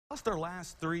Lost their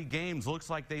last 3 games. Looks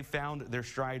like they found their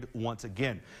stride once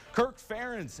again. Kirk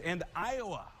Ferentz and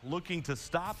Iowa looking to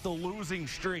stop the losing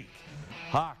streak.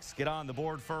 Hawks get on the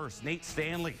board first. Nate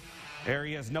Stanley. There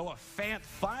he is. Noah Fant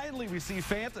finally received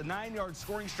Fant a 9-yard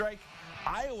scoring strike.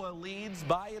 Iowa leads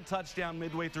by a touchdown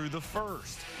midway through the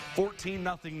first.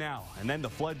 14-0 now. And then the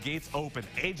floodgates open.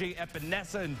 A.J.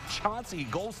 Epinesa and Chauncey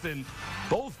Golston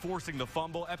both forcing the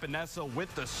fumble. Epinesa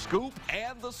with the scoop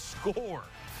and the score.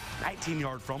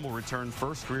 19-yard fumble return,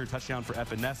 first career touchdown for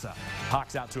Epinesa.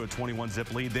 Hawks out to a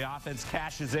 21-zip lead. The offense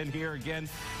cashes in here again.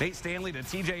 Nate Stanley to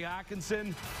T.J.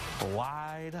 Hawkinson,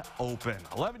 wide open.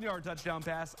 11-yard touchdown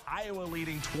pass. Iowa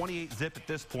leading 28-zip at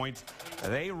this point.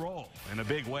 They roll in a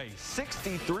big way,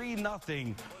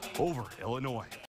 63-0 over Illinois.